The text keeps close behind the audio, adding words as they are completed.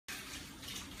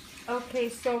Okay,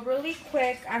 so really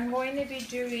quick, I'm going to be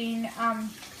doing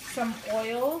some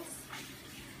oils,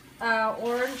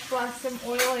 orange blossom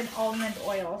oil and almond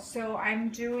oil. So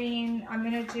I'm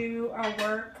gonna do a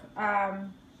work,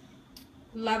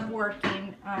 love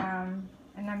working, and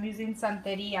I'm using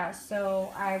Santeria.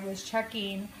 So I was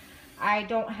checking, I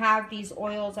don't have these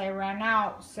oils, I ran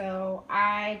out, so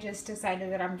I just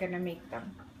decided that I'm gonna make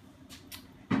them.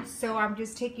 So I'm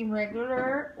just taking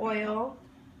regular oil.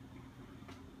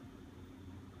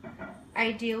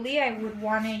 Ideally, I would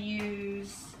want to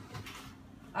use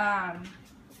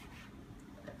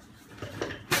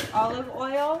olive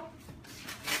oil,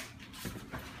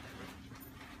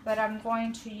 but I'm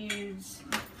going to use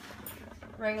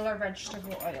regular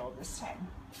vegetable oil this time.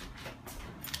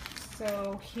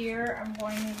 So here I'm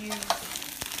going to use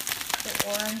the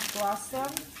orange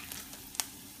blossom.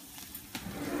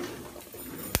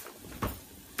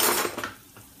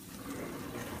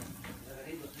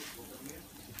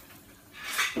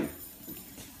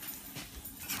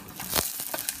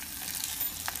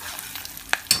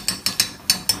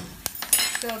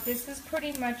 So this is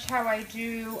pretty much how I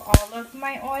do all of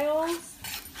my oils.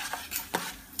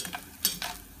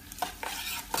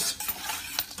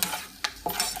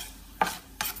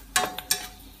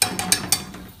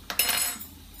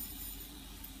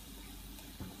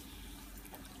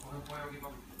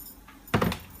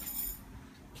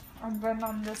 And then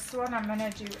on this one, I'm gonna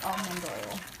do almond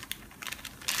oil.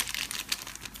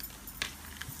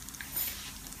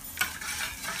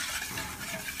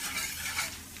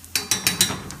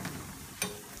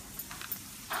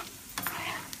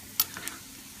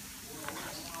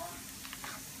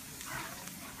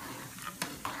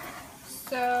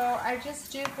 So I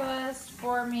just do this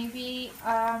for maybe,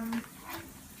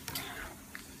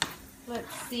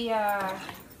 let's see,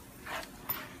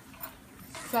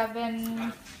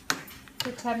 7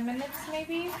 to 10 minutes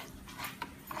maybe.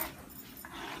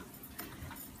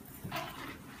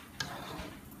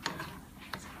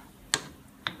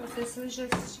 But this is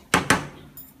just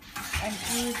an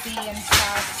easy and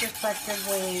fast, effective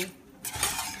way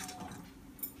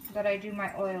that I do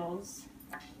my oils.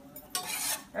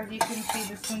 As you can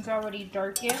see, this one's already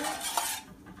darkened.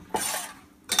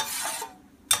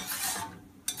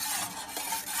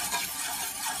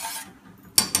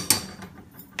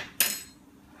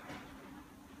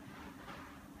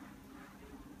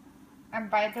 And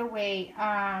by the way,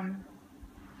 I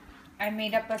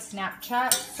made up a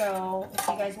Snapchat, so if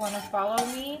you guys want to follow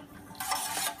me,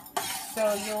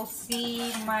 so you'll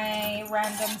see my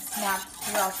random snaps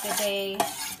throughout the day,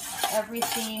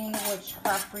 everything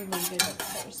witchcraft related, of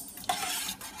course.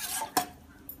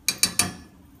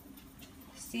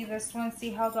 See this one?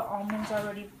 See how the almonds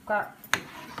already got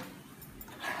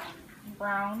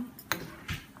brown?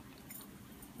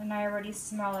 And I already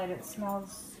smell it. It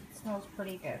smells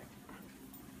pretty good.